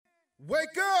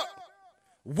Wake up!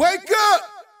 Wake up!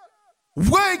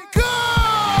 Wake up!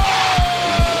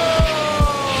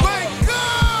 Wake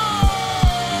up!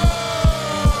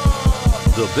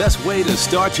 The best way to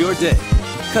start your day.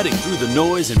 Cutting through the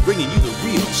noise and bringing you the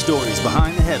real stories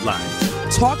behind the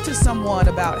headlines. Talk to someone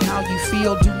about how you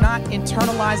feel. Do not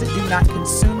internalize it. Do not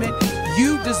consume it.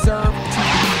 You deserve to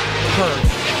be heard.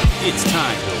 It's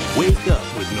time to wake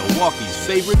up with Milwaukee's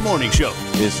favorite morning show.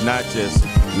 It's not just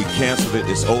we canceled it,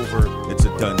 it's over, it's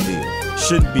a done deal.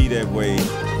 Shouldn't be that way.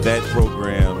 That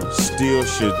program still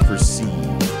should proceed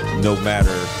no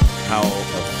matter how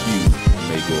a few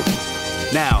may go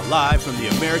against it. Now, live from the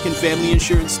American Family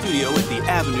Insurance Studio at the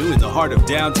Avenue in the heart of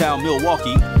downtown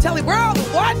Milwaukee. Telly, where are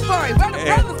the watch parties? Where the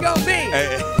brothers gonna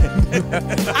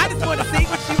be? I just want to see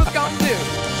what she was gonna do.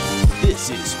 This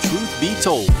is Truth Be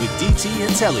Told with DT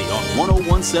and Telly on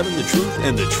 1017 The Truth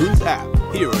and The Truth app.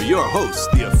 Here are your hosts,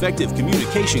 the effective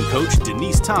communication coach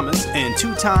Denise Thomas and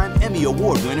two-time Emmy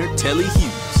Award winner Telly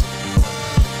Hughes.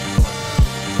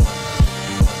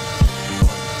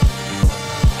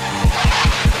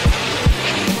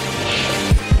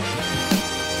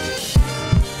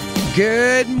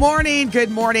 Good morning, good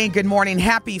morning, good morning.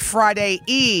 Happy Friday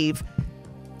Eve.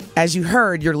 As you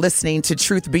heard, you're listening to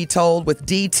Truth Be Told with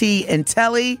DT and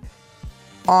Telly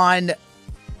on,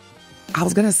 I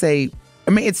was going to say,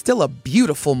 it's still a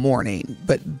beautiful morning,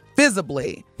 but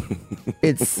visibly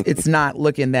it's not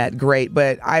looking that great.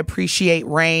 But I appreciate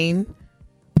rain.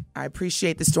 I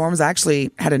appreciate the storms. I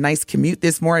actually had a nice commute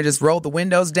this morning. I just rolled the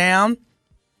windows down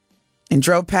and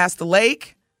drove past the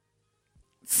lake.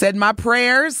 Said my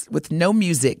prayers with no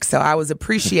music. So I was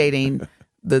appreciating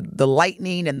the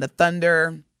lightning and the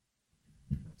thunder.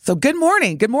 So good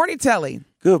morning. Good morning, Telly.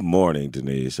 Good morning,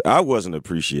 Denise. I wasn't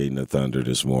appreciating the thunder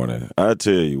this morning. I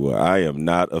tell you what, I am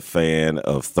not a fan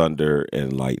of thunder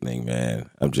and lightning, man.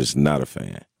 I'm just not a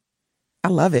fan. I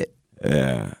love it.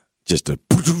 Yeah. Just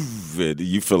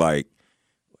you feel like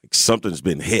something's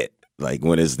been hit, like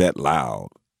when it's that loud.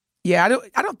 Yeah, I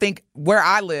don't think where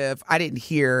I live, I didn't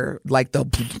hear like the,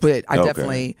 but I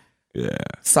definitely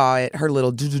saw it, heard a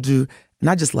little do-do-do. And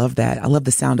I just love that. I love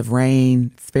the sound of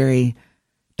rain. It's very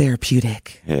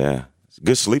therapeutic. Yeah. It's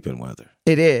good sleeping weather.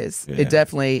 It is. Yeah. It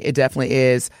definitely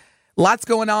is. Lots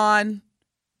going on.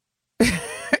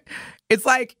 It's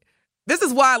like, this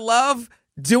is why I love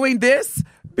doing this,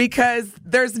 because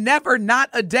there's never not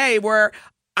a day where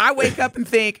I wake up and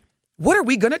think, what are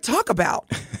we going to talk about?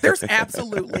 There's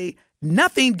absolutely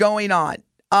nothing going on.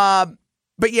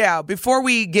 But yeah, before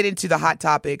we get into the hot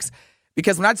topics,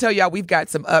 because when I tell y'all we've got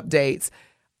some updates,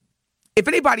 if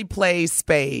anybody plays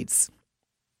spades,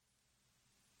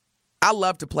 I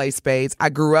love to play spades. I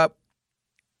grew up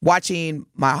watching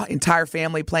my entire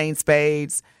family playing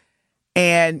spades.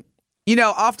 And,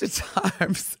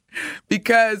 oftentimes,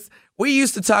 because we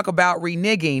used to talk about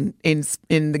reneging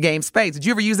in the game spades. Did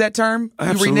you ever use that term?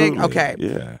 Absolutely. Renege? Okay.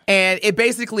 Yeah. And it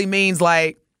basically means,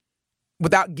 like,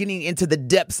 without getting into the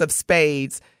depths of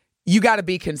spades, you got to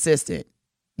be consistent.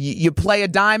 You play a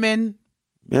diamond.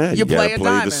 Yeah, you play a play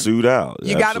diamond. the suit out.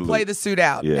 You got to play the suit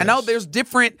out. Yes. I know there's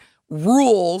different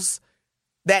rules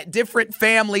that different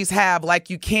families have,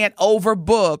 like you can't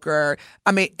overbook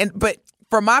but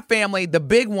for my family, the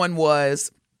big one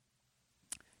was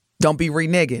don't be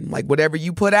reneging. Like whatever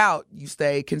you put out, you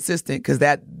stay consistent, because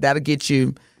that'll get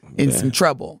you in some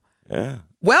trouble. Yeah.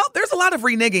 Well, there's a lot of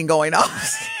reneging going on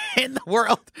in the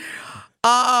world.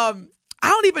 I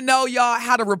don't even know, y'all,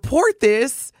 how to report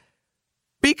this,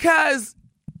 because,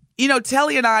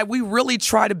 Telly and I, we really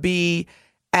try to be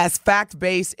as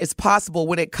fact-based as possible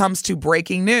when it comes to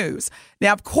breaking news.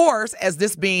 Now, of course, as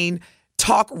this being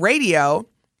talk radio,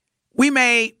 we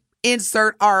may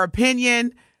insert our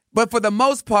opinion, but for the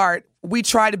most part, we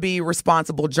try to be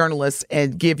responsible journalists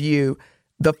and give you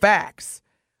the facts.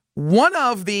 One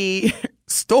of the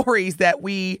stories that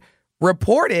we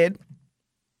reported,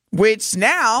 which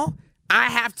now I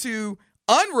have to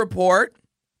unreport.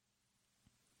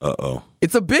 Uh-oh.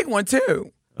 It's a big one,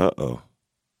 too. Uh-oh.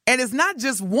 And it's not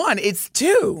just one, it's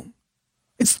two.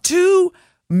 It's two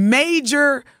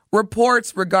major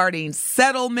reports regarding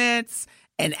settlements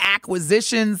and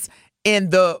acquisitions in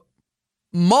the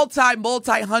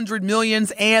multi-hundred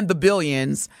millions and the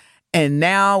billions. And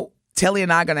now Telly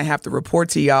and I are going to have to report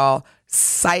to y'all,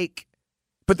 psych.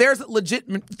 But there's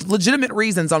legitimate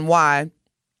reasons on why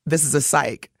this is a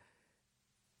psych.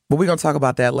 But we're going to talk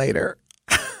about that later.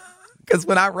 Because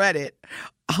when I read it,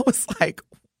 I was like,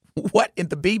 what in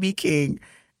the BB King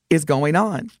is going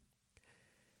on?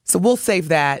 So we'll save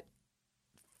that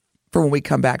for when we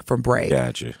come back from break.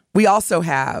 Gotcha. We also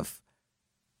have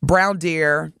Brown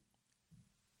Deer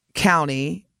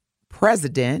County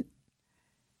President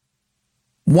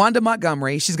Wanda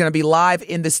Montgomery. She's going to be live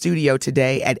in the studio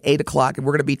today at 8 o'clock, and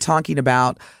we're going to be talking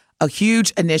about a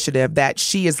huge initiative that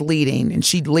she is leading, and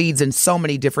she leads in so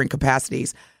many different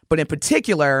capacities, but in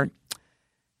particular,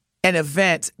 an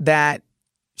event that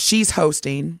she's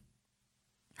hosting,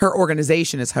 her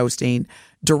organization is hosting,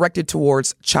 directed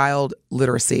towards child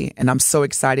literacy. And I'm so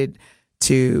excited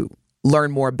to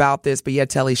learn more about this. But yeah,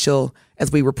 Telly,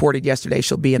 as we reported yesterday,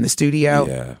 she'll be in the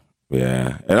studio.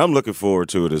 Yeah. And I'm looking forward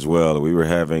to it as well. We were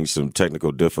having some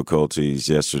technical difficulties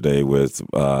yesterday with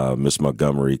Miss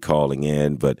Montgomery calling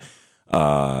in, but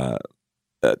I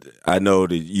know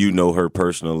that you know her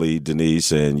personally,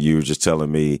 Denise, and you were just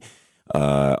telling me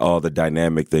all the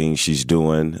dynamic things she's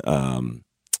doing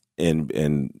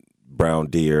in Brown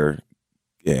Deer,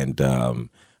 and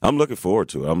I'm looking forward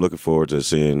to it. I'm looking forward to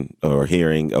seeing or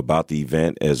hearing about the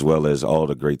event as well as all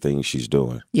the great things she's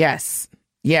doing.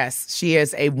 Yes, she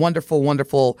is a wonderful,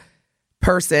 wonderful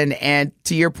person, and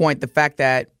to your point, the fact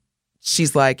that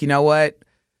she's like, you know what,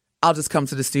 I'll just come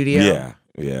to the studio.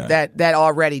 Yeah. That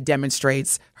already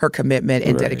demonstrates her commitment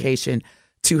and dedication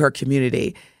to her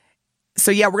community. So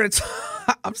yeah, we're going to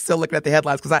I'm still looking at the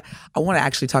headlines because I want to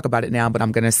actually talk about it now, but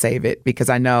I'm going to save it because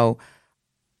I know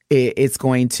it's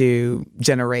going to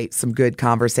generate some good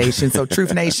conversation. So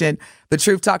Truth Nation, the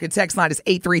Truth Talking text line is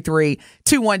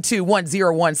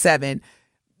 833-212-1017.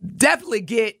 Definitely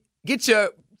get your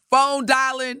phone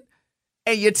dialing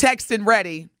and your texting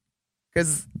ready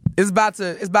because it's about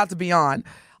to be on.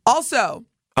 Also,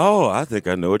 I think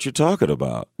I know what you're talking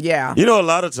about. Yeah. You know, a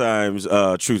lot of times,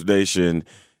 Truth Nation,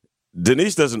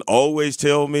 Denise doesn't always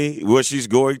tell me what she's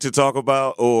going to talk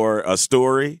about or a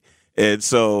story. And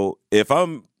so if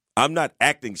I'm not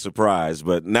acting surprised,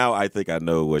 but now I think I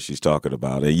know what she's talking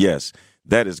about. And yes,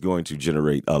 that is going to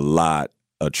generate a lot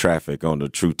of traffic on the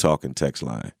Truth Talking text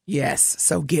line. Yes.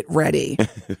 So get ready.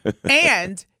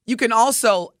 And you can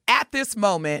also, at this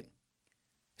moment,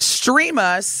 stream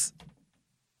us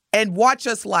and watch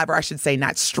us live, or I should say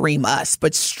not stream us,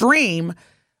 but stream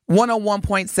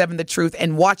 101.7 The Truth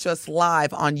and watch us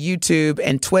live on YouTube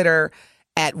and Twitter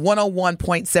at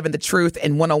 101.7 The Truth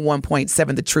and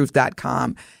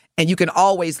 101.7thetruth.com. And you can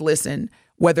always listen,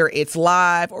 whether it's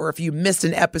live or if you missed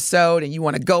an episode and you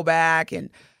want to go back and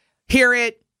hear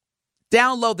it,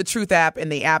 download the Truth app in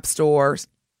the App Store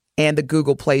and the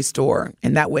Google Play Store.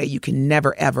 And that way you can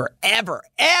never, ever, ever,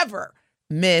 ever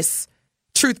miss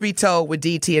Truth Be Told with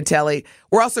DT and Telly.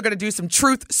 We're also going to do some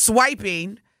truth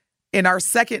swiping in our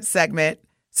second segment.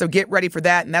 So get ready for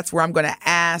that. And that's where I'm going to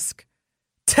ask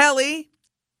Telly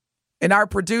and our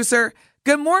producer.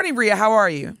 Good morning, Rhea. How are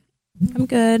you? I'm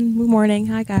good. Good morning.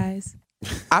 Hi, guys.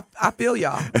 I feel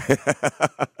y'all.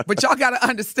 But y'all got to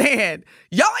understand,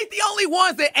 y'all ain't the only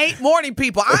ones that ain't morning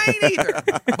people. I ain't either.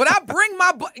 But I bring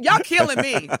y'all killing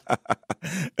me.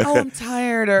 Oh, I'm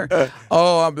tired. Or,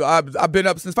 I've been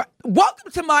up since 5.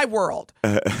 Welcome to my world.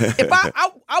 If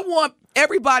I want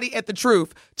everybody at The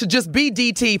Truth to just be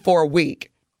DT for a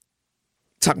week.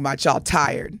 Talking about y'all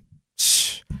tired.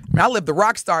 Shh. I live the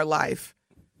rock star life.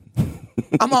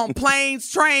 I'm on planes,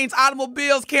 trains,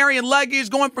 automobiles, carrying luggage,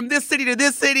 going from this city to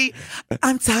this city.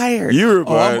 I'm tired. You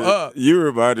reminded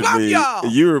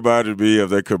me of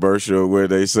that commercial where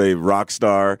they say rock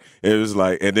star. It was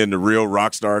like, and then the real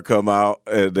rock star come out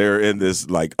and they're in this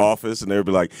like office and they'll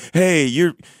be like, hey,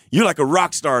 you're like a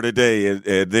rock star today.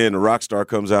 And then the rock star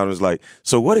comes out and is like,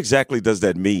 so what exactly does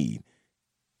that mean?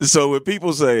 So when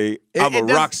people say I'm a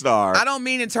rock star, I don't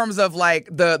mean in terms of like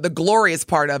the glorious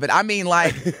part of it. I mean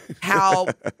like how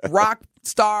rock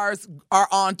stars are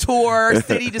on tour,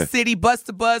 city to city, bus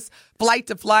to bus, flight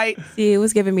to flight. See, it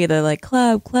was giving me the like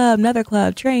club, another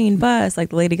club, train, bus, like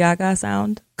the Lady Gaga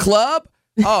sound. Club?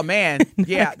 Oh man,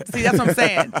 yeah. See, that's what I'm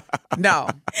saying. No.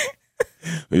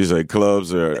 You say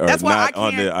clubs are not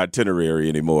on the itinerary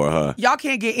anymore, huh? Y'all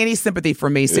can't get any sympathy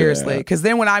from me, seriously. Because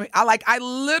then when I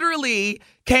literally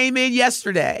came in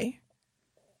yesterday,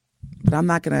 but I'm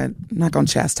not gonna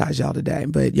chastise y'all today.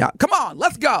 But y'all, come on,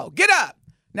 let's go, get up.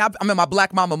 Now I'm in my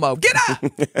black mama mode. Get up,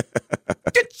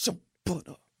 get your butt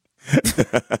up.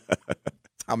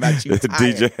 I'm actually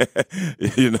tired.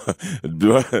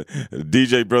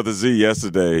 DJ Brother Z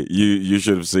yesterday. You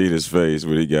should have seen his face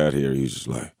when he got here. He was just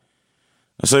like.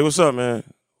 I say, what's up, man?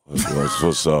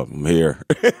 What's up? I'm here.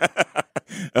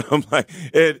 I'm like,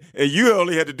 and you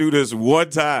only had to do this one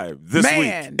time this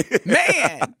week.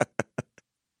 Man.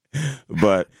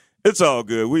 But it's all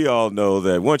good. We all know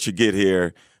that once you get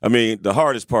here, I mean, the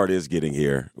hardest part is getting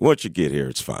here. Once you get here,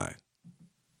 it's fine.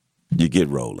 You get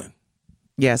rolling.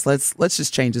 Yes, let's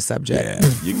just change the subject. Yeah,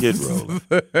 you get rolling.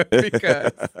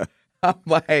 Because I'm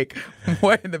like,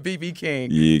 what in the BB King?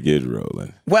 You get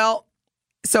rolling. Well,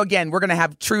 So again, we're going to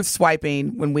have truth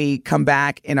swiping when we come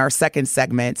back in our second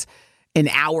segment in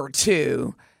hour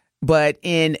 2. But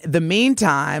in the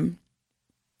meantime,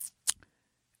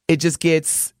 it just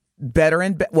gets better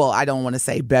and well, I don't want to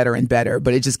say better and better,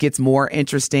 but it just gets more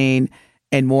interesting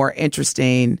and more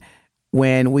interesting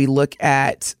when we look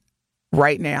at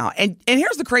right now. And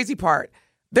here's the crazy part.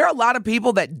 There are a lot of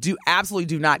people that absolutely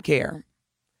do not care.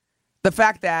 The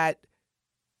fact that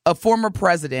a former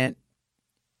president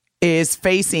is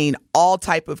facing all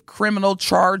type of criminal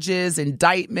charges,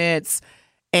 indictments,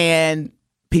 and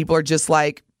people are just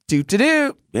like,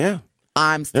 do. Yeah.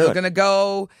 I'm still going to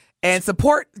go and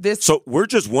support this. So we're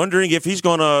just wondering if he's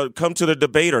going to come to the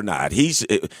debate or not.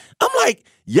 I'm like,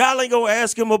 y'all ain't going to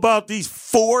ask him about these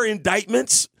 4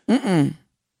 indictments? Mm-mm.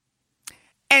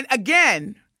 And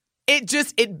again,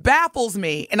 it baffles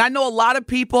me. And I know a lot of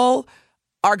people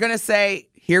are going to say,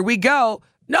 here we go.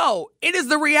 No, it is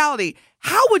the reality.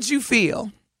 How would you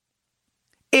feel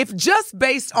if just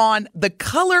based on the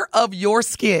color of your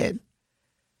skin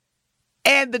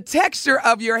and the texture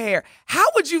of your hair, how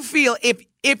would you feel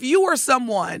if you were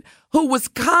someone who was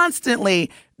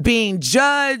constantly being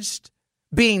judged,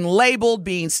 being labeled,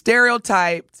 being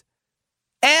stereotyped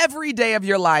every day of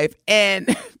your life,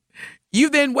 and you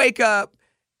then wake up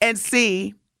and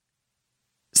see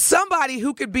somebody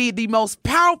who could be the most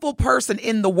powerful person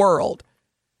in the world?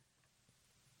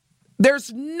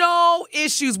 There's no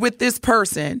issues with this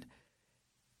person,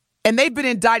 and they've been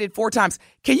indicted 4 times.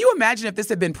 Can you imagine if this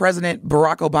had been President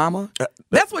Barack Obama?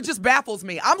 That's what just baffles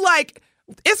me. I'm like,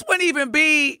 this wouldn't even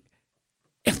be.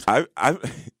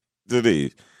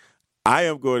 Denise, I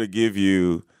am going to give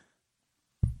you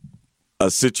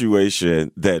a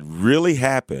situation that really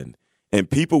happened, and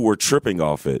people were tripping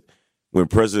off it when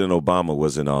President Obama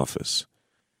was in office.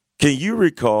 Can you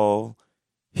recall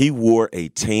he wore a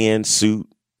tan suit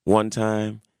one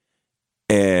time?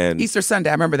 And Easter Sunday,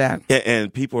 I remember that.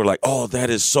 And people were like, oh, that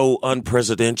is so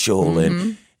unpresidential. Mm-hmm.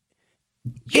 And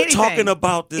you're talking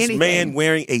about this man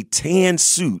wearing a tan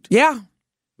suit. Yeah.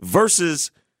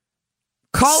 Versus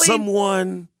calling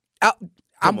someone.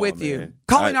 I'm with you.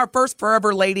 Calling our first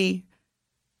forever lady,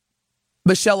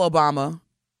 Michelle Obama,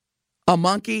 a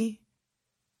monkey,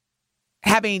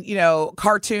 having,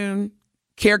 cartoon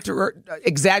character,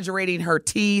 exaggerating her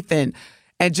teeth and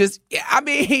just,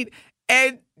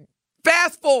 and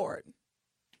fast forward,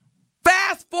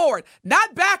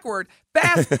 not backward,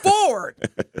 fast forward,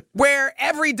 where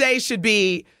every day should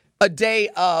be a day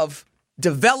of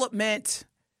development.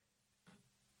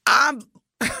 I'm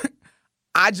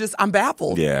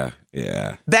baffled. Yeah.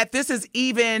 That this is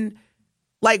even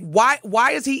like,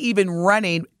 why is he even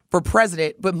running for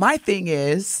president? But my thing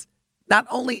is, not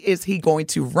only is he going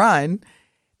to run,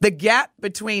 the gap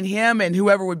between him and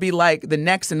whoever would be like the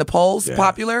next in the polls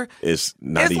popular, it's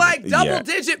like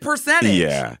double-digit percentage.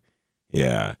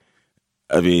 Yeah.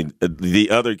 I mean, the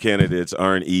other candidates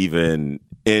aren't even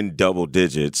in double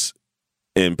digits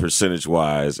in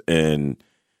percentage-wise, and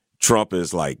Trump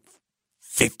is like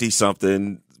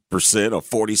 50-something percent or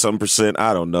 40-something percent.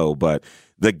 I don't know, but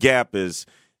the gap is,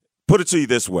 put it to you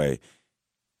this way,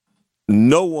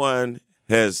 no one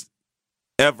has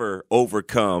ever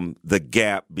overcome the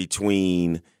gap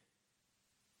between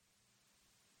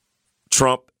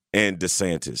Trump and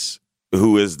DeSantis,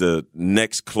 who is the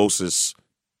next closest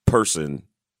person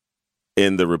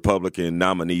in the Republican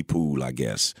nominee pool, I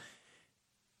guess.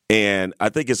 And I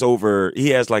think he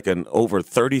has like an over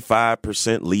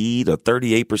 35% lead, a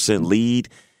 38% lead.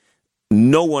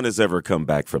 No one has ever come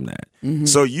back from that. Mm-hmm.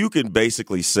 So you can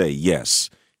basically say,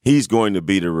 yes, he's going to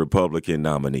be the Republican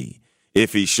nominee.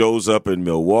 If he shows up in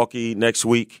Milwaukee next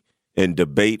week and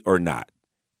debate or not,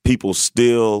 people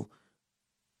still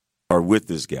are with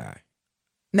this guy.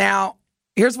 Now,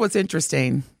 here's what's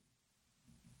interesting.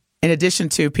 In addition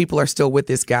to people are still with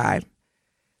this guy,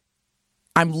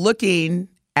 I'm looking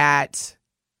at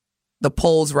the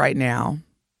polls right now,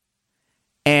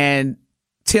 and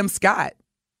Tim Scott,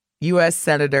 U.S.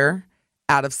 Senator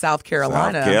out of South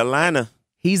Carolina.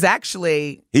 He's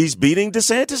beating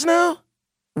DeSantis now?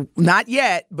 Not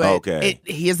yet, but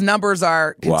his numbers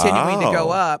are continuing to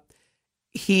go up.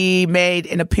 He made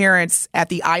an appearance at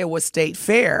the Iowa State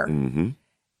Fair,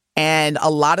 and a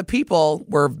lot of people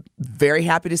were very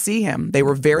happy to see him. They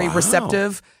were very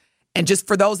receptive. And just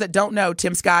for those that don't know,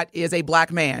 Tim Scott is a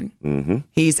black man. Mm-hmm.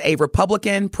 He's a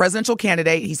Republican presidential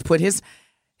candidate. He's put his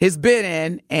bid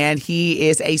in, and he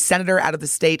is a senator out of the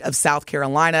state of South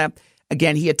Carolina.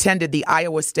 Again, he attended the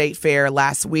Iowa State Fair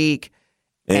last week.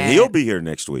 And he'll be here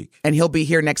next week. And he'll be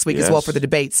here next week as well for the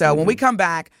debate. So when we come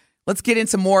back, let's get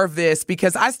into more of this,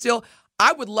 because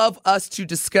I would love us to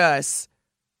discuss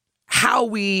how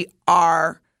we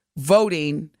are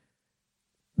voting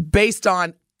based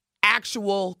on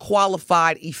actual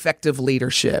qualified, effective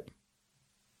leadership.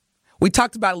 We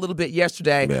talked about it a little bit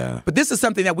yesterday, but this is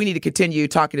something that we need to continue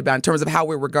talking about in terms of how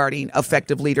we're regarding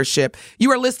effective leadership.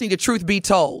 You are listening to Truth Be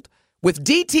Told with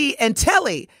DT and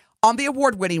Telly on the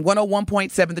award-winning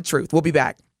 101.7 The Truth. We'll be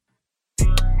back.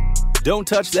 Don't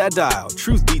touch that dial.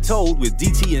 Truth Be Told with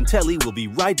DT and Telly will be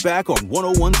right back on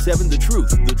 101.7 The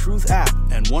Truth app,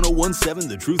 and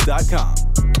 1017thetruth.com.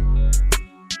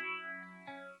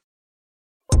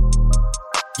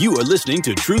 You are listening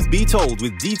to Truth Be Told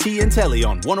with DT and Telly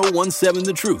on 101.7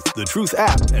 The Truth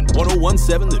app, and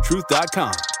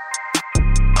 1017thetruth.com.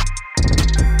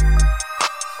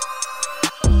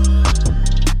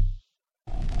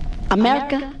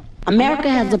 America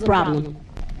has a problem.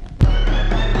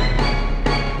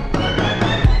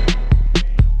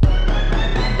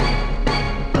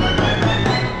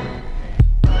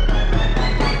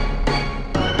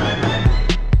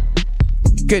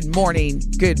 Good morning.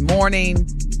 Good morning.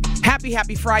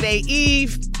 Happy Friday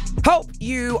Eve. Hope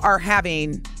you are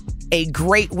having a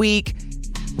great week.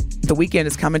 The weekend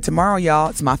is coming tomorrow, y'all.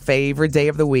 It's my favorite day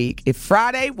of the week. If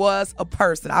Friday was a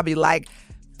person, I'd be like,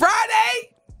 Friday,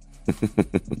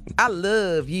 I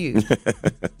love you.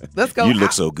 Let's go. You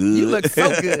look so good. You look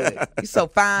so good. You so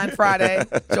fine, Friday.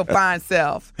 Your fine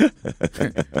self.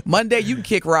 Monday, you can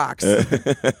kick rocks.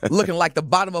 Looking like the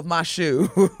bottom of my shoe.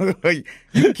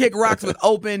 You can kick rocks with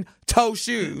open toe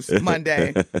shoes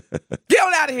Monday. Get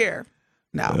on out of here.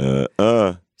 No.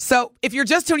 So if you're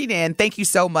just tuning in, thank you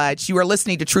so much. You are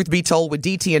listening to Truth Be Told with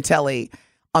DT and Telly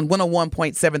on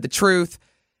 101.7 The Truth.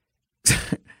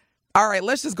 All right,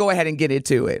 let's just go ahead and get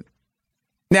into it.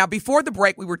 Now, before the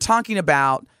break, we were talking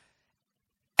about,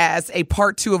 as a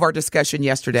part 2 of our discussion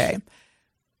yesterday,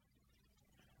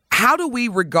 how do we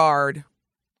regard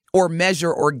or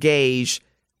measure or gauge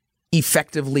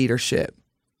effective leadership?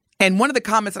 And one of the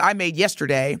comments that I made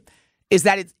yesterday is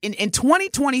that it's in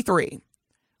 2023,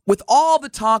 with all the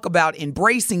talk about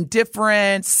embracing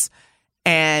difference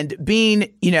and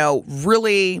being,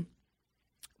 really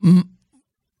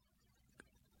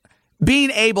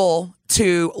being able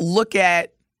to look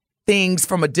at things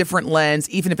from a different lens,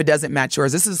 even if it doesn't match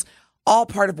yours. This is all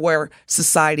part of where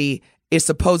society is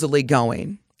supposedly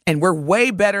going. And we're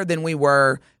way better than we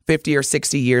were 50 or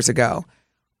 60 years ago.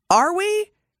 Are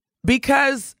we?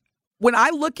 Because when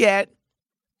I look at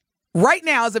right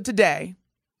now, as of today,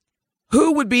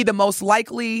 who would be the most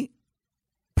likely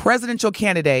presidential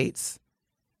candidates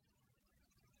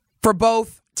for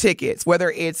both tickets, whether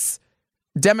it's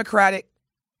Democratic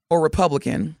or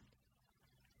Republican,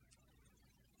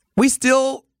 we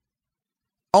still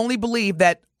only believe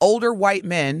that older white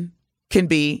men can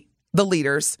be the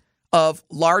leaders of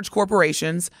large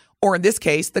corporations, or in this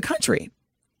case, the country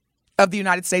of the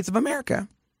United States of America.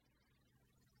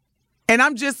 And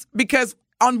I'm just, because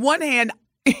on one hand,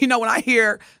 when I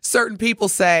hear certain people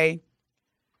say,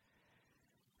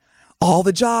 all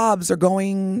the jobs are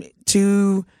going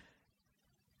to,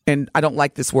 and I don't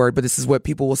like this word, but this is what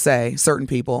people will say, certain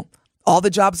people, all the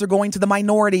jobs are going to the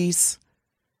minorities.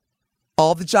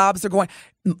 All the jobs are going,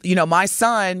 my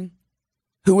son,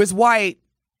 who is white,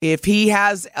 if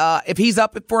he's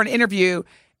up for an interview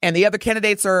and the other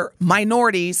candidates are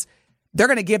minorities, they're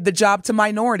going to give the job to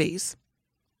minorities.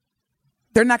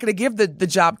 They're not going to give the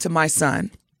job to my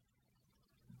son.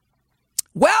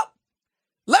 Well,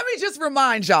 let me just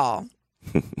remind y'all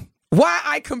why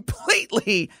I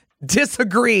completely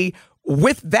disagree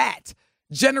with that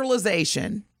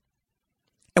generalization.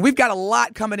 And we've got a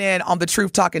lot coming in on the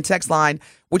Truth Talking text line,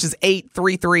 which is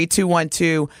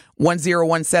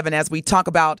 833-212-1017, as we talk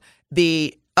about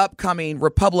the upcoming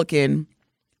Republican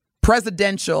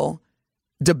presidential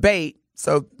debate.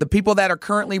 So the people that are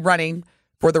currently running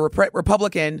for the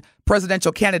Republican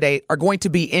presidential candidate are going to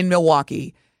be in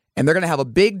Milwaukee, and they're going to have a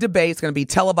big debate. It's going to be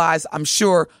televised, I'm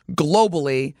sure,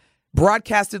 globally,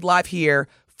 broadcasted live here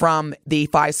from the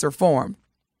Fiserv Forum.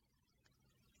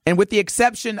 And with the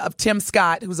exception of Tim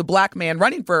Scott, who's a black man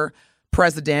running for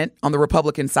president on the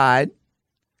Republican side,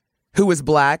 who is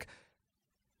black,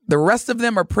 the rest of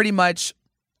them are pretty much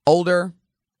older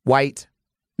white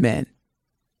men.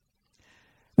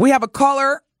 We have a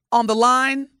caller on the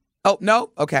line. Oh,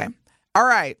 no? Okay. All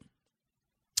right.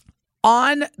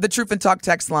 On the Truth and Talk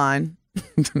text line,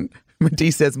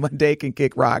 D says Monday can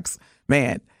kick rocks.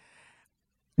 Man.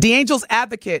 The Angel's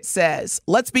Advocate says,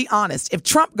 let's be honest, if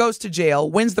Trump goes to jail,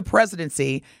 wins the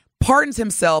presidency, pardons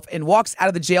himself, and walks out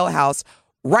of the jailhouse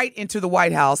right into the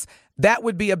White House, that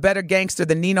would be a better gangster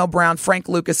than Nino Brown, Frank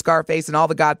Lucas, Scarface, and all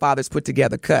the Godfathers put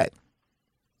together. Cut.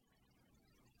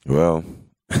 Well,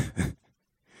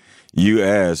 You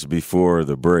asked before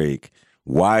the break,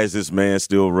 why is this man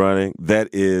still running? That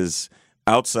is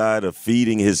outside of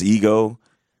feeding his ego.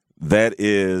 That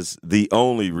is the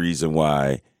only reason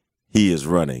why he is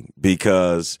running,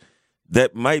 because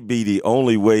that might be the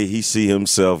only way he see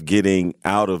himself getting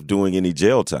out of doing any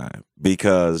jail time,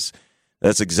 because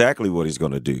that's exactly what he's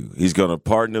going to do. He's going to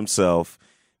pardon himself.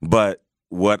 But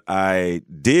what I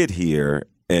did hear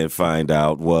and find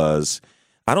out was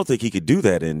I don't think he could do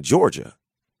that in Georgia.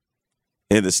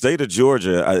 In the state of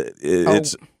Georgia,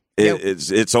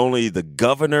 it's only the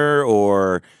governor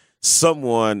or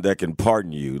someone that can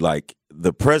pardon you. Like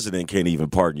the president can't even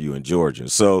pardon you in Georgia.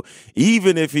 So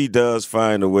even if he does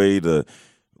find a way to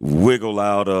wiggle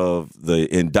out of the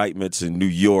indictments in New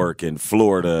York and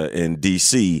Florida and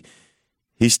D.C.,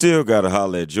 he still got to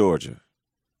holler at Georgia.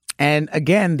 And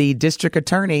again, the district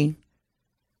attorney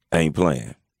ain't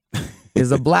playing.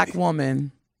 Is a black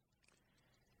woman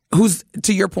who's,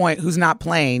 to your point, who's not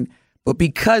playing, but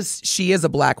because she is a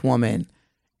black woman,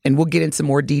 and we'll get into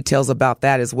more details about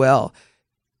that as well,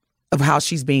 of how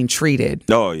she's being treated.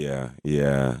 Oh, yeah.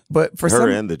 But for her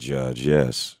and the judge,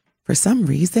 yes. For some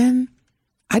reason,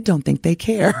 I don't think they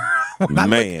care.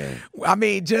 Man. I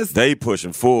mean, just... They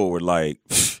pushing forward like,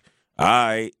 all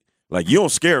right, like, you don't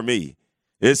scare me.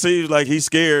 It seems like he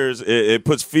scares, it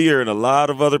puts fear in a lot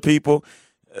of other people.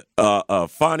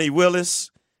 Fonnie Willis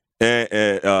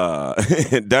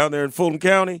and down there in Fulton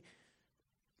County,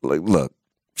 like, look,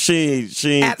 she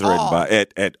ain't threatened by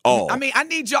at all. I mean, I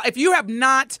need y'all, if you have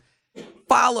not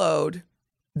followed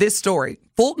this story,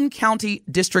 Fulton County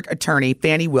District Attorney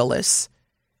Fannie Willis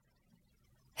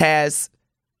has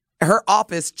her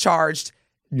office charged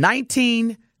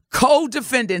 19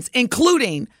 co-defendants,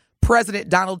 including President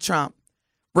Donald Trump,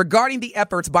 regarding the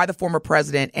efforts by the former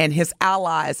president and his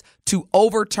allies to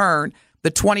overturn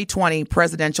the 2020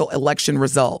 presidential election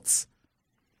results.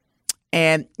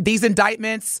 And these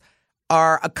indictments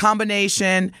are a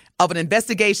combination of an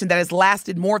investigation that has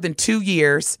lasted more than 2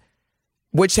 years,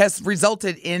 which has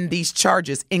resulted in these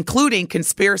charges, including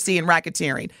conspiracy and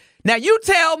racketeering. Now, you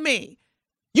tell me,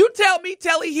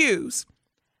 Telly Hughes,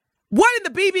 what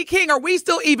in the BB King are we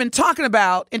still even talking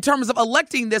about in terms of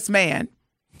electing this man?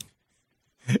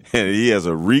 And he has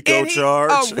a RICO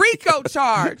charge. A RICO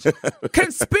charge.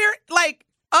 Like,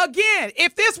 again,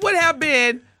 if this would have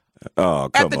been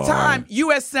at the time,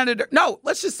 U.S. Senator, no,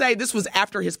 let's just say this was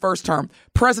after his first term,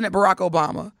 President Barrack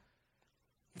Obama.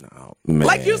 Oh, man.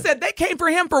 Like you said, they came for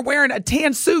him for wearing a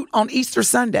tan suit on Easter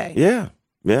Sunday. Yeah.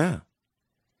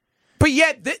 But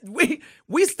yet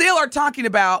we still are talking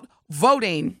about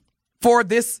voting for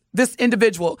this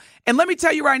individual. And let me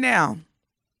tell you right now,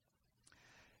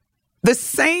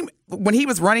 when he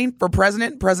was running for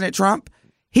President Trump,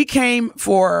 he came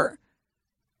for,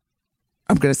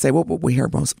 I'm going to say what we hear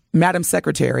most, Madam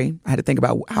Secretary. I had to think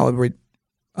about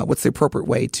what's the appropriate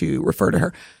way to refer to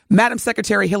her. Madam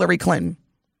Secretary Hillary Clinton.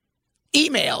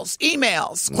 Emails,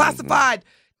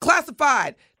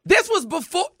 classified. This was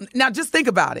before. Now just think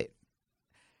about it.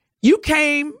 You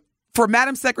came for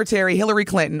Madam Secretary Hillary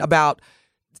Clinton about,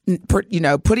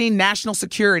 putting national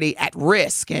security at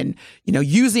risk and,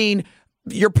 using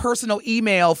your personal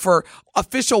email for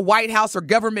official White House or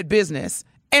government business.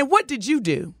 And what did you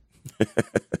do?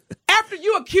 After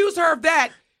you accused her of that,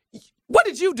 what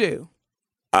did you do?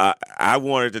 I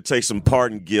wanted to take some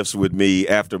pardon gifts with me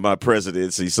after my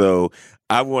presidency, so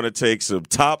I want to take some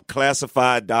top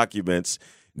classified documents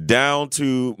down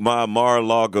to my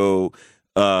Mar-a-Lago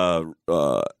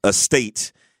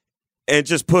estate and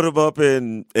just put them up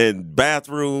in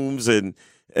bathrooms and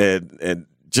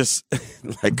just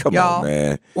like, come on,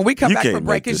 man. When we come back from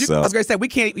break, I was going to say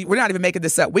we're not even making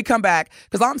this up. We come back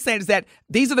because all I'm saying is that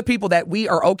these are the people that we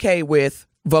are okay with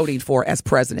voting for as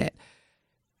president.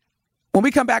 When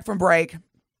we come back from break,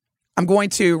 I'm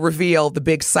going to reveal the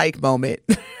big psych moment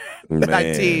that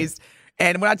I teased.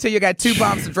 And when I tell you I got 2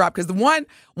 bombs to drop, because the one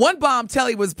bomb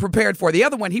Telly was prepared for. The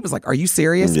other one, he was like, are you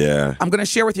serious? Yeah. I'm going to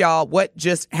share with y'all what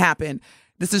just happened.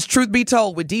 This is Truth Be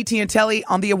Told with DT and Telly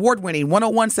on the award-winning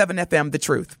 101.7 FM, The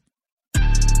Truth.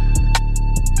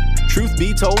 Truth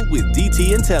Be Told with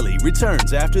DT and Telly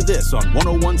returns after this on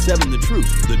 101.7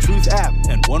 The Truth app,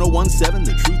 and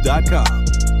 1017thetruth.com.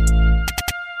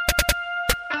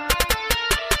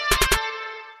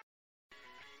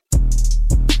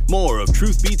 More of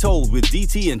Truth Be Told with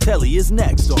DT and Telly is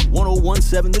next on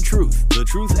 1017 The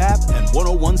Truth app, and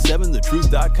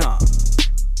 1017thetruth.com.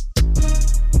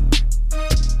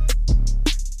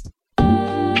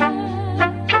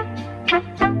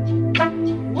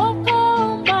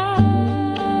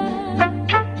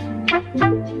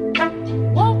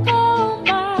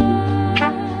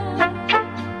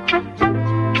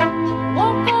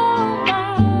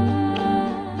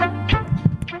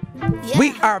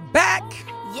 are back.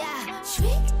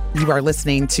 You are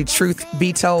listening to Truth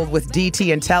Be Told with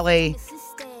DT and Telly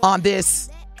on this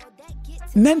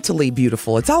mentally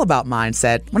beautiful. It's all about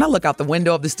mindset. When I look out the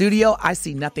window of the studio, I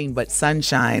see nothing but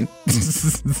sunshine.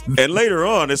 And later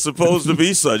on, it's supposed to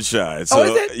be sunshine. So,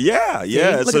 is it? Yeah.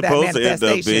 It's look at that supposed to end up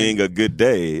manifestation. being a good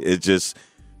day. It just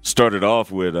started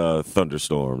off with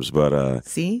thunderstorms, but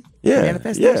See? yeah,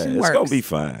 Manifestation it's works. gonna be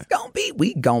fine.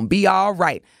 We gonna be all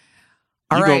right.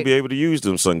 All You're right. gonna be able to use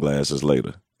them sunglasses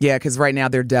later. Yeah, because right now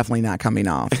they're definitely not coming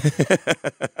off.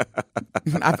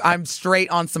 I'm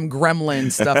straight on some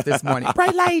gremlin stuff this morning.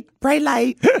 Bright light.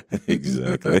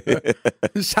 Exactly.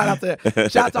 Shout out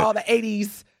to all the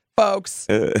 80s folks.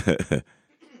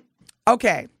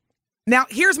 Okay. Now,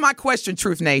 here's my question,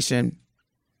 Truth Nation.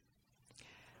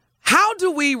 How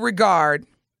do we regard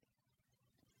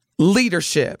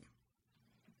leadership?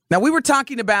 Now, we were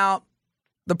talking about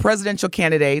the presidential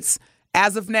candidates.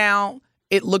 As of now,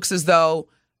 it looks as though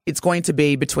it's going to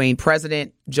be between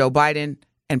President Joe Biden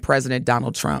and President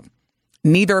Donald Trump,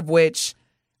 neither of which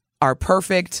are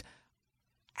perfect,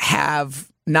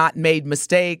 have not made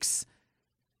mistakes.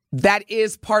 That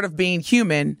is part of being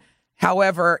human.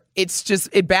 However,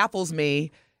 it baffles me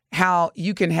how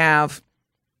you can have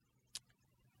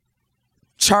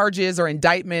charges or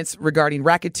indictments regarding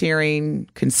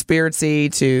racketeering, conspiracy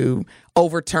to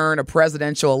overturn a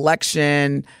presidential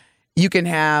election. You can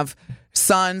have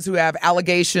sons who have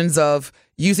allegations of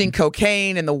using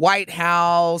cocaine in the White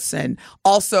House and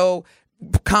also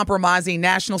compromising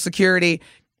national security.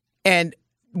 And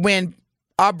when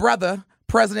our brother,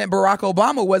 President Barrack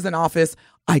Obama, was in office,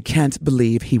 I can't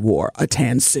believe he wore a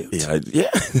tan suit. Yeah.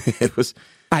 It was.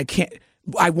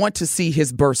 I want to see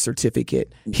his birth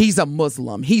certificate. He's a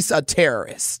Muslim. He's a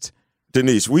terrorist.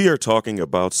 Denise, we are talking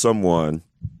about someone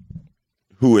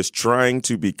who is trying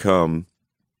to become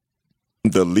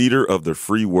the leader of the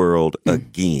free world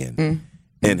again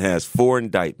and has 4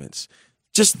 indictments.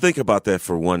 Just think about that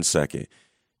for 1 second.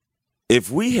 If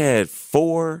you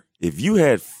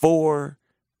had 4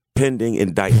 pending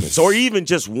indictments or even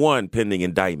just 1 pending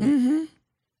indictment,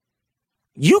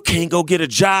 you can't go get a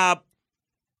job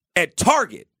at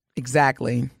Target.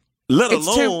 Exactly. Let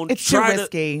alone it's too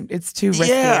risky. It's too risky.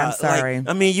 Yeah, I'm sorry.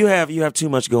 You have too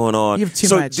much going on. You have too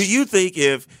so much. Do you think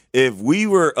if we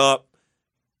were up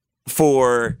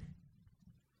for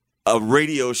a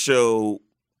radio show,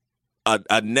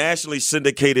 a nationally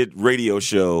syndicated radio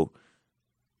show,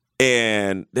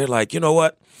 and they're like, you know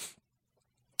what?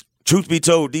 Truth be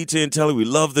told, DT and Telly, we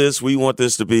love this. We want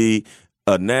this to be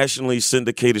a nationally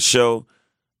syndicated show.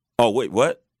 Oh, wait,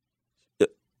 what?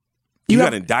 You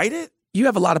got indicted? You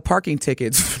have a lot of parking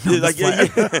tickets. You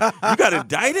got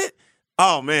indicted?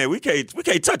 Oh man, we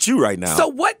can't touch you right now. So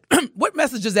what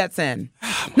message does that send?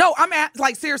 No,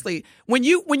 seriously, when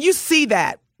you see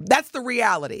that, that's the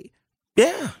reality.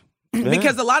 Yeah.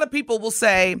 Because a lot of people will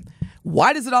say,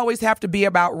 why does it always have to be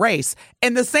about race?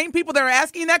 And the same people that are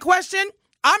asking that question,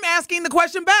 I'm asking the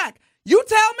question back. You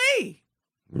tell me.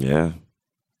 Yeah.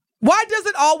 Why does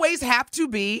it always have to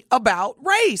be about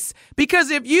race?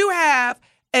 Because if you have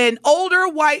an older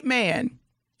white man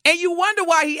and you wonder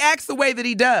why he acts the way that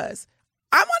he does,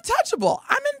 I'm untouchable.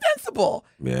 I'm invincible.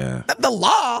 Yeah. The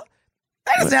law,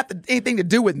 that doesn't have anything to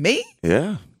do with me.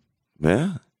 Yeah.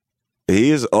 Yeah.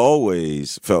 He has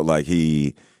always felt like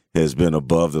he has been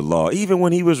above the law. Even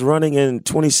when he was running in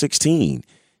 2016,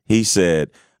 he said,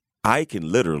 I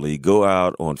can literally go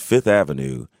out on Fifth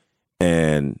Avenue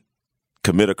and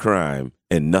commit a crime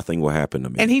and nothing will happen to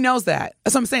me. And he knows that.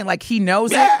 That's what I'm saying. Like, he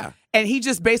knows it. And he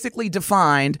just basically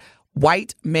defined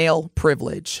white male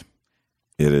privilege.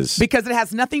 It is. Because it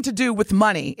has nothing to do with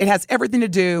money. It has everything to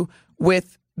do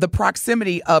with the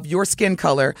proximity of your skin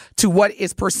color to what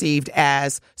is perceived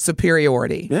as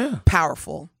superiority. Yeah.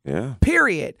 Powerful. Yeah.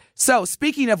 Period. So,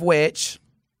 speaking of which,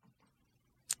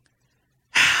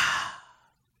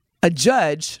 a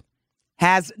judge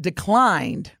has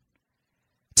declined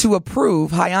to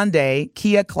approve Hyundai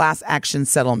Kia class action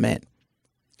settlement,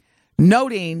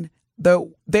 noting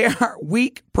there are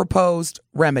weak proposed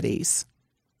remedies.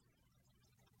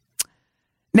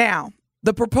 Now,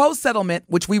 the proposed settlement,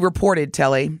 which we reported,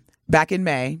 Telly, back in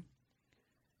May,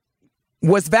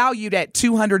 was valued at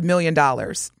 $200 million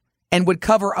and would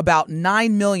cover about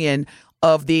 9 million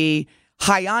of the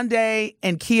Hyundai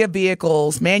and Kia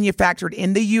vehicles manufactured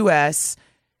in the U.S.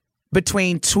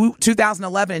 between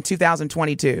 2011 and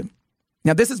 2022.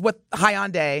 Now, this is what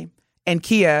Hyundai and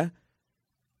Kia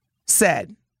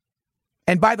said.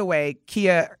 And by the way,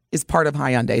 Kia is part of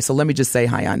Hyundai, so let me just say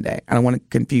Hyundai. I don't want to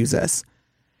confuse us.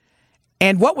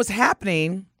 And what was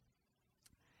happening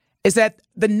is that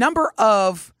the number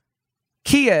of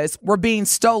Kias were being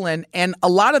stolen, and a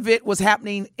lot of it was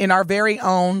happening in our very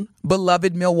own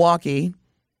beloved Milwaukee.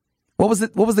 What was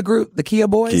it? What was the group? The Kia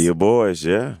Boys? Kia Boys,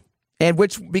 yeah. And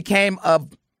which became a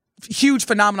huge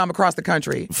phenomenon across the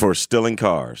country. For stealing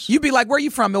cars. You'd be like, where are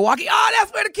you from, Milwaukee? Oh,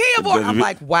 that's where the Kia Boys. I'm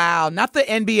like, wow, not the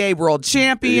NBA world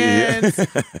champions,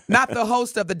 not the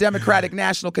host of the Democratic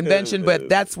National Convention, but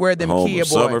that's where them Home Kia of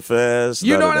Boys. Summerfest.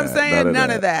 You know what I'm saying?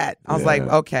 None of that. I was like,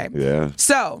 okay. Yeah.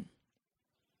 So,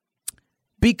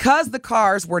 because the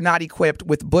cars were not equipped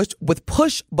with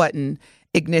push button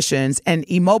ignitions and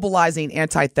immobilizing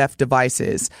anti-theft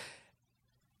devices,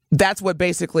 that's what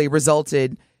basically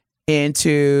resulted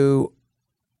into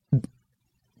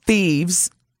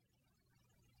thieves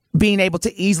being able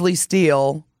to easily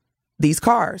steal these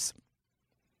cars.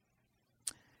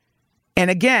 And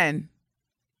again,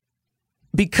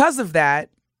 because of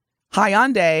that,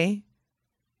 Hyundai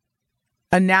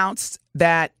announced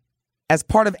that as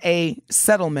part of a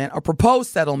settlement, a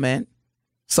proposed settlement,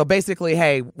 so basically,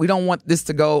 hey, we don't want this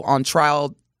to go on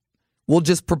trial. We'll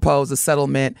just propose a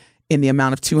settlement in the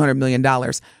amount of $200 million.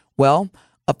 Well,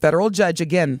 a federal judge,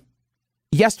 again,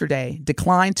 yesterday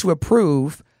declined to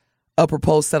approve a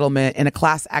proposed settlement in a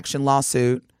class action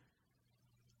lawsuit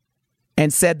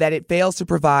and said that it fails to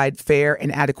provide fair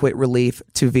and adequate relief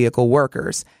to vehicle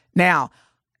workers. Now,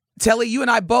 Telly, you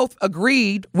and I both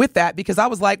agreed with that because I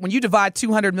was like, when you divide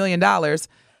 $200 million,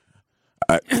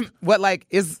 what like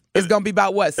is going to be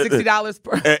about what, $60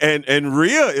 per? And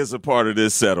Rhea is a part of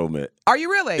this settlement. Are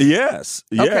you really? Yes.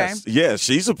 Okay. Yes,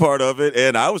 she's a part of it.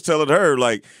 And I was telling her,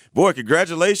 like, boy,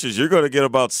 congratulations. You're going to get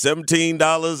about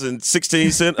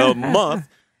 $17.16 a month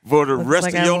for the rest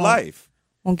of your life.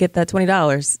 Won't get that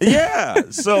 $20. Yeah.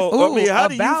 So, Ooh, I mean, how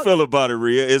do you feel about it,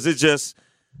 Rhea? Is it just...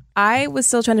 I was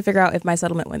still trying to figure out if my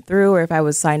settlement went through or if I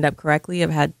was signed up correctly. I've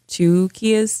had 2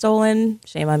 Kias stolen.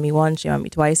 Shame on me once, shame on me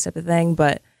twice type of thing.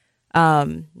 But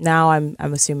now I'm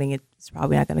assuming it's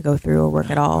probably not going to go through or work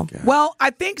at all. Okay. Well,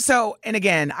 I think so. And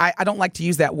again, I don't like to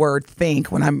use that word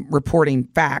think when I'm reporting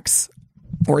facts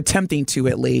or attempting to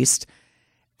at least.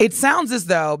 It sounds as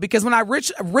though, because when I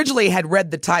originally had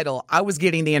read the title, I was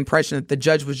getting the impression that the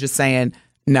judge was just saying,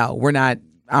 no,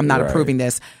 I'm not approving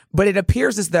this. But it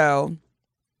appears as though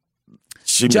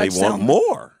she Judge may want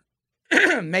more.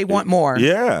 may want more.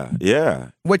 Yeah.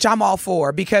 Which I'm all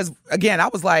for because, again, I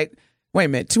was like, wait a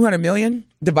minute, 200 million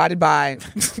divided by...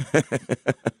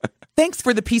 Thanks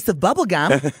for the piece of bubble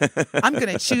gum. I'm going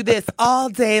to chew this all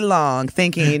day long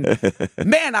thinking,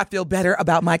 man, I feel better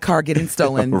about my car getting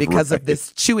stolen because of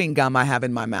this chewing gum I have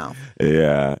in my mouth.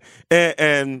 Yeah.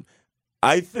 And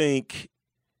I think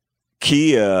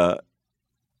Kia,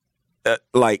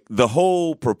 like the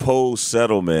whole proposed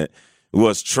settlement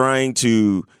was trying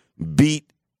to beat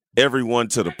everyone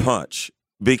to the punch.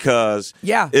 Because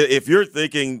if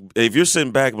you're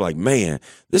sitting back like, man,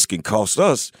 this can cost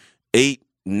us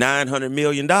 $800-900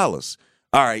 million. All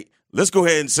right, let's go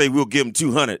ahead and say we'll give them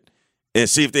 200 and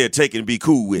see if they'll take it and be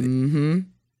cool with it. Mm-hmm.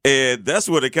 And that's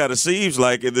what it kind of seems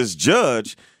like in this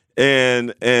judge.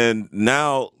 And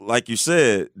now, like you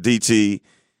said, DT,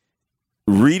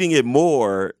 reading it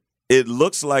more, it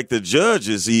looks like the judge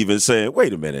is even saying,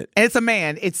 wait a minute. And it's a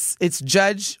man. It's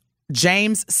Judge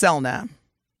James Selna.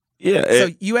 Yeah. So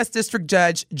U.S. District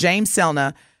Judge James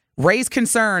Selna raised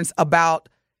concerns about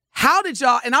how did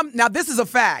y'all, and now this is a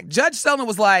fact. Judge Selna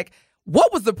was like,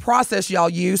 what was the process y'all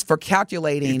used for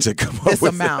calculating this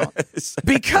amount?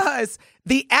 Because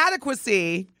the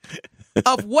adequacy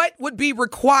of what would be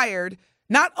required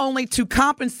not only to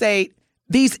compensate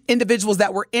these individuals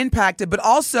that were impacted, but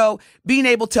also being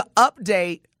able to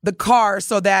update the car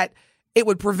so that it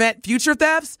would prevent future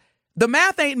thefts. The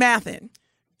math ain't mathing.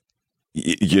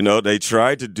 You know, they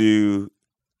tried to do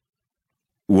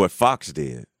what Fox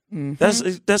did.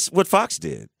 Mm-hmm. That's what Fox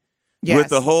did. Yes. With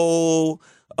the whole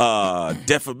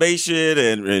defamation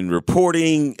and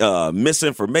reporting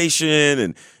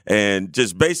misinformation and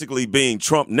just basically being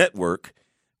Trump Network.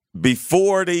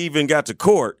 Before they even got to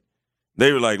court,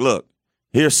 they were like, look,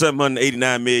 here's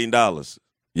 $789 million.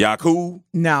 Y'all cool?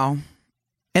 No.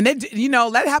 And they,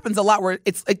 that happens a lot where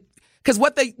it's like, because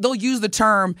they'll use the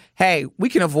term, hey, we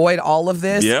can avoid all of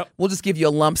this. Yep. We'll just give you a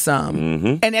lump sum.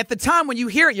 Mm-hmm. And at the time when you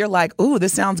hear it, you're like, ooh,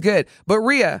 this sounds good. But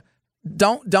Rhea,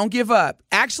 don't give up.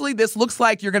 Actually, this looks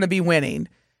like you're going to be winning.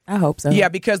 I hope so. Yeah,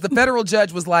 because the federal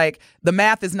judge was like, the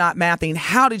math is not mathing.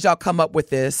 How did y'all come up with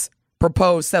this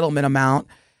proposed settlement amount?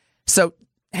 So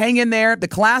hang in there. The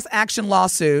class action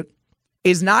lawsuit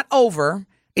is not over.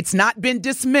 It's not been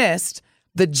dismissed.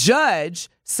 The judge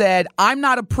said, I'm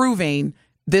not approving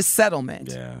this settlement.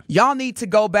 Yeah. Y'all need to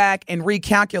go back and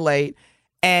recalculate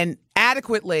and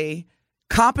adequately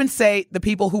compensate the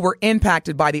people who were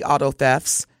impacted by the auto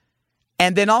thefts,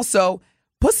 and then also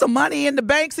put some money in the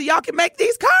bank so y'all can make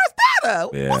these cars better.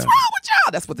 Yeah. What's wrong with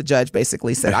y'all? That's what the judge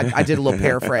basically said. I did a little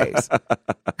paraphrase.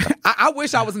 I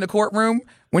wish I was in the courtroom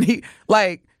when he,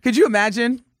 like, could you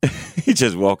imagine? He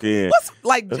just walk in. What's,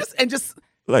 like, just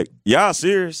like, y'all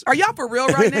serious? are y'all for real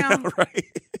right now? Right.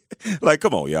 Like,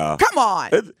 come on, y'all. Come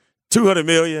on. $200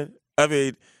 million. I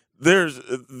mean,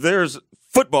 there's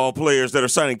football players that are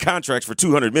signing contracts for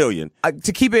 $200 million.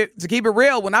 To keep it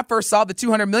real, when I first saw the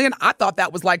 $200 million, I thought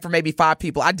that was like for maybe 5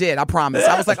 people. I promise.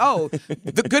 I was like, oh,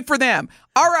 good for them.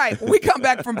 All right, when we come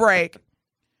back from break,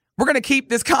 we're going to keep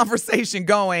this conversation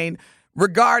going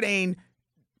regarding,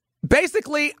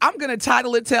 basically, I'm going to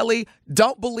title it, Telly,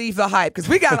 Don't Believe the Hype, because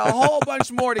we got a whole bunch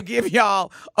more to give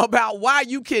y'all about why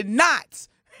you cannot,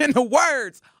 in the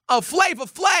words of Flavor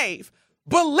Flav,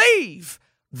 believe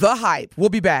the hype. We'll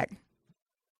be back.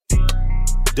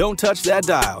 Don't touch that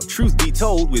dial. Truth Be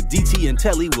Told with DT and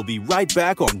Telly will be right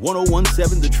back on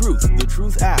 1017 The Truth, The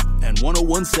Truth app, and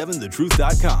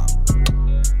 1017thetruth.com.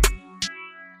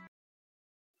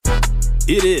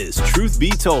 It is Truth Be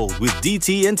Told with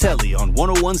DT and Telly on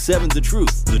 1017 The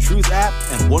Truth, The Truth app,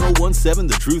 and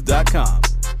 1017thetruth.com.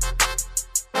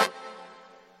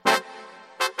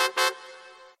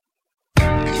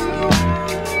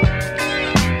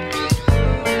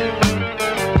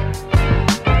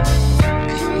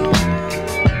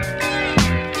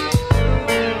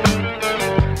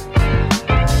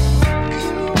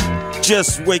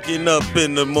 Just waking up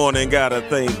in the morning, gotta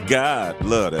thank God.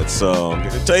 Love that song.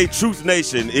 Hey, Truth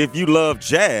Nation, if you love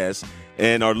jazz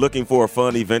and are looking for a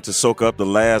fun event to soak up the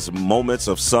last moments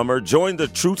of summer, join the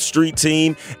Truth Street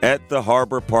team at the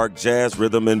Harbor Park Jazz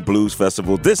Rhythm and Blues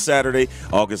Festival this Saturday,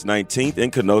 August 19th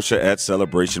in Kenosha at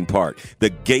Celebration Park. The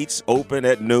gates open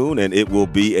at noon, and it will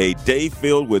be a day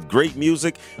filled with great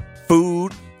music,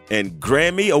 food, and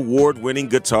Grammy Award-winning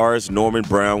guitarist Norman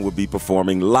Brown will be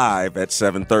performing live at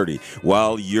 7:30.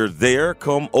 While you're there,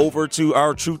 come over to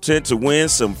our Truth Tent to win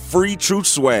some free Truth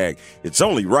swag. It's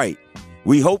only right.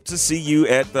 We hope to see you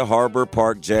at the Harbor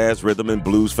Park Jazz Rhythm and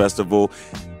Blues Festival,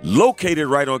 located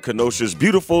right on Kenosha's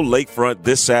beautiful lakefront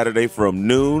this Saturday from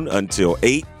noon until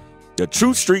 8. The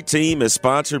Truth Street team is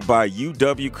sponsored by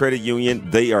UW Credit Union.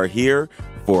 They are here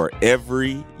for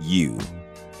every you.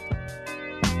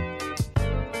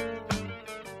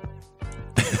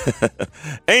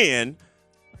 And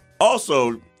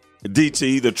also,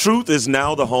 DT, the Truth is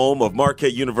now the home of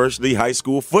Marquette University High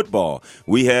School football.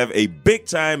 We have a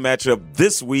big-time matchup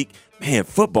this week. Man,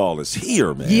 football is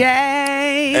here, man.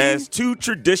 Yay! As two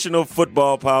traditional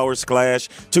football powers clash,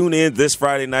 tune in this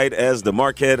Friday night as the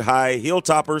Marquette High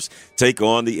Hilltoppers take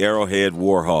on the Arrowhead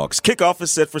Warhawks. Kickoff is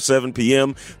set for 7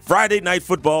 p.m. Friday Night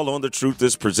Football on the Truth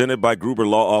is presented by Gruber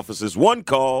Law Offices. One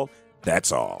call,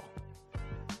 that's all.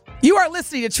 You are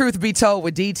listening to Truth Be Told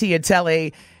with DT and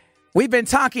Telly. We've been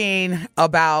talking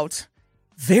about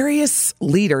various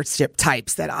leadership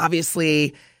types that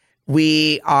obviously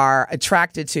we are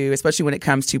attracted to, especially when it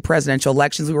comes to presidential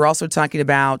elections. We were also talking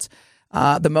about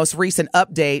the most recent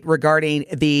update regarding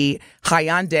the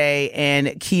Hyundai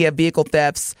and Kia vehicle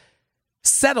thefts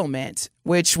settlement,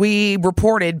 which we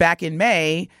reported back in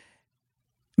May.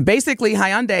 Basically,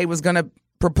 Hyundai was going to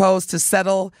propose to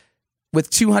settle with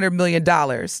 $200 million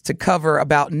to cover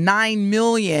about 9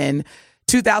 million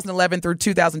 2011 through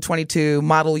 2022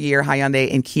 model year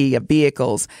Hyundai and Kia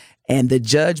vehicles. And the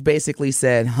judge basically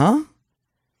said, huh?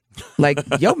 Like,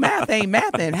 your math ain't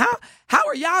mathing. How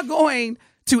are y'all going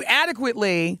to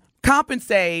adequately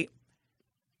compensate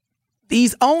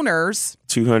these owners?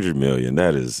 $200 million,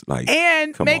 that is like,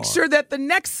 and make sure that the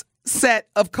next set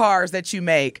of cars that you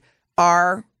make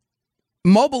are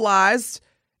mobilized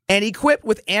and equipped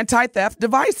with anti-theft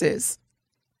devices.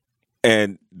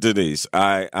 And Denise,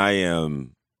 I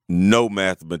am no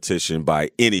mathematician by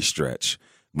any stretch,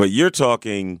 but you're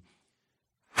talking,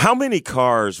 how many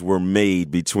cars were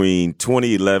made between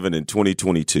 2011 and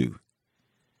 2022?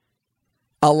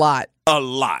 A lot. A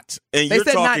lot. And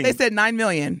they said 9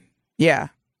 million. Yeah.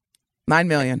 9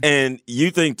 million. And you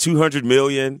think 200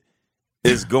 million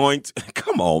is going to,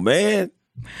 come on, man.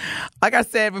 Like I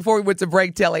said before we went to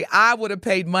break, Telly, I would have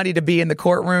paid money to be in the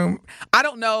courtroom. I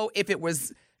don't know if it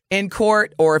was in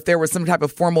court or if there was some type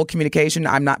of formal communication.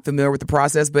 I'm not familiar with the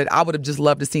process, but I would have just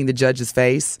loved to see the judge's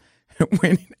face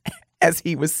as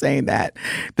he was saying that.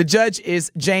 The judge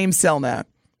is James Selna,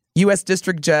 U.S.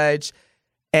 District Judge,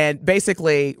 and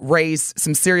basically raised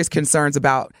some serious concerns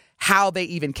about how they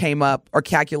even came up or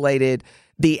calculated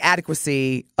the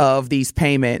adequacy of these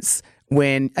payments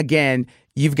when, again,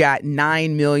 you've got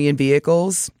 9 million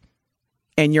vehicles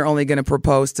and you're only going to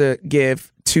propose to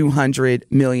give $200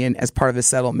 million as part of the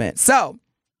settlement. So,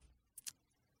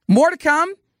 more to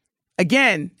come.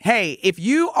 Again, hey, if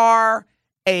you are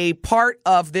a part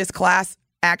of this class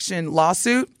action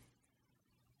lawsuit,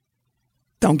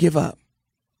 don't give up.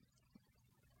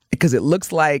 Because it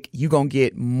looks like you're going to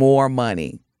get more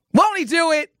money. Won't he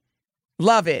do it?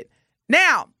 Love it.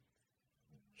 Now,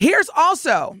 here's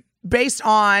also, based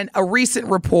on a recent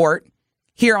report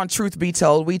here on Truth Be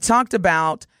Told, we talked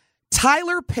about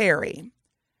Tyler Perry.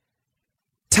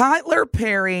 Tyler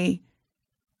Perry,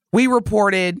 we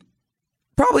reported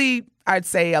probably, I'd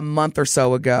say a month or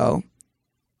so ago,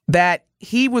 that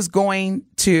he was going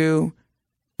to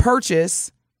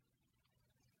purchase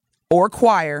or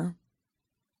acquire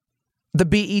the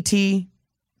BET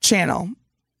channel.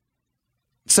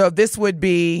 So this would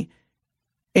be,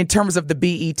 in terms of the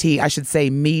BET, I should say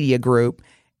media group,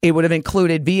 it would have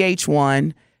included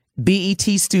VH1, BET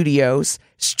Studios,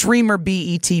 streamer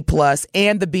BET Plus,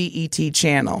 and the BET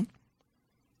channel.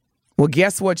 Well,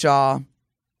 guess what, y'all?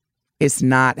 It's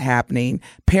not happening.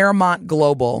 Paramount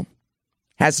Global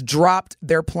has dropped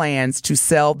their plans to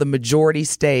sell the majority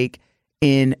stake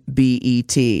in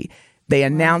BET. They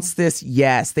announced this,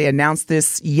 they announced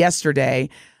this yesterday.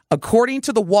 According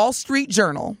to the Wall Street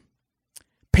Journal,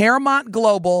 Paramount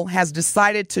Global has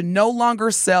decided to no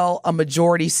longer sell a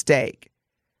majority stake.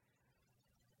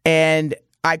 And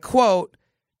I quote,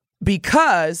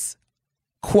 because,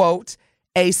 quote,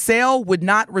 a sale would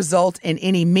not result in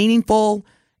any meaningful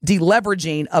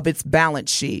deleveraging of its balance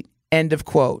sheet, end of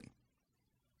quote.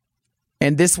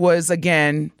 And this was,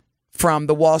 again, from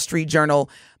the Wall Street Journal.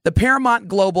 The Paramount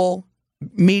Global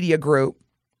Media Group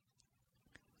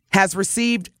has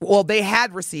received, they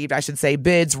had received, I should say,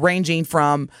 bids ranging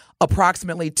from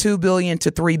approximately $2 billion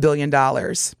to $3 billion.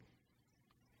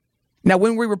 Now,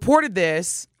 when we reported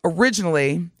this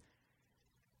originally,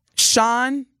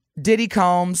 Sean Diddy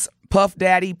Combs, Puff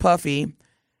Daddy Puffy,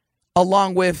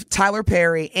 along with Tyler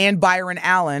Perry and Byron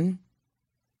Allen,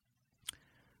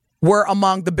 were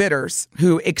among the bidders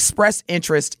who expressed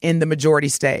interest in the majority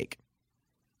stake.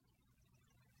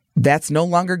 That's no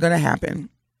longer going to happen.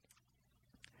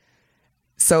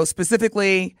 So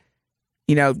specifically,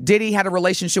 Diddy had a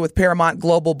relationship with Paramount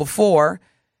Global before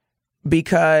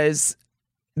because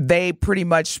they pretty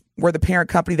much were the parent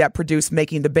company that produced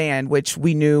Making the Band, which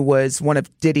we knew was one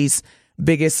of Diddy's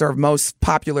biggest or most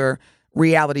popular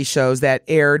reality shows that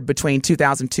aired between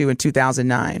 2002 and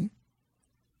 2009.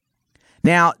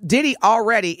 Now, Diddy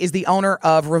already is the owner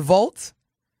of Revolt,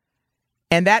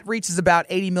 and that reaches about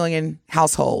 80 million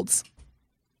households.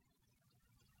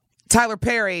 Tyler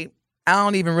Perry, I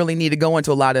don't even really need to go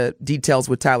into a lot of details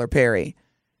with Tyler Perry.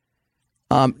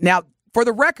 Now, for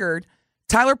the record,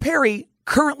 Tyler Perry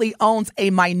currently owns a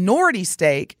minority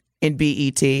stake in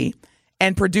BET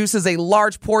and produces a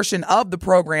large portion of the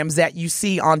programs that you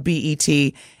see on BET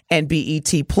and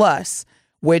BET Plus,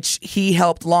 which he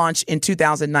helped launch in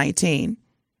 2019.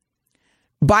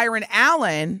 Byron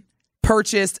Allen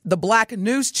purchased the Black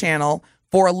News Channel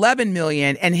for $11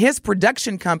 million, and his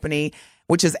production company,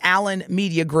 which is Allen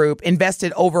Media Group,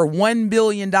 invested over $1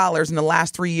 billion in the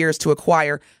last 3 years to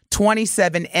acquire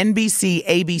 27 NBC,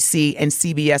 ABC, and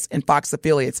CBS and Fox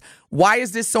affiliates. Why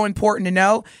is this so important to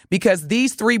know? Because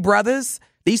these three brothers,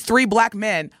 these three black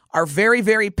men, are very,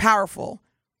 very powerful.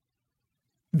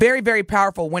 Very, very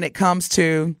powerful when it comes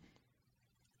to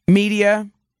media,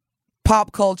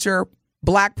 pop culture,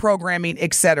 black programming,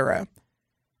 etc.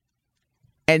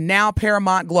 And now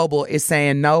Paramount Global is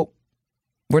saying, nope,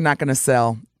 we're not going to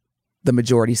sell the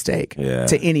majority stake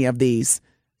to any of these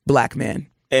black men.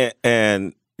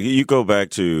 And you go back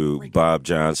to Bob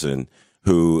Johnson,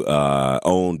 who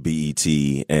owned BET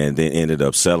and then ended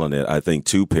up selling it, I think,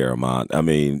 to Paramount. I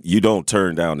mean, you don't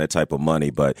turn down that type of money,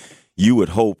 but you would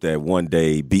hope that one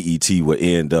day BET would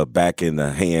end up back in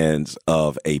the hands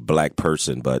of a black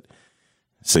person, but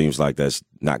seems like that's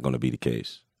not going to be the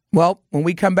case. Well, when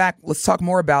we come back, let's talk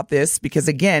more about this because,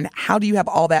 again, how do you have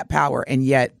all that power and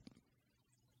yet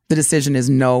the decision is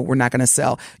no, we're not going to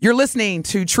sell? You're listening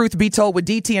to Truth Be Told with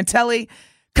DT and Telly.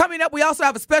 Coming up, we also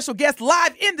have a special guest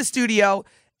live in the studio.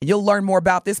 You'll learn more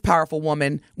about this powerful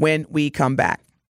woman when we come back.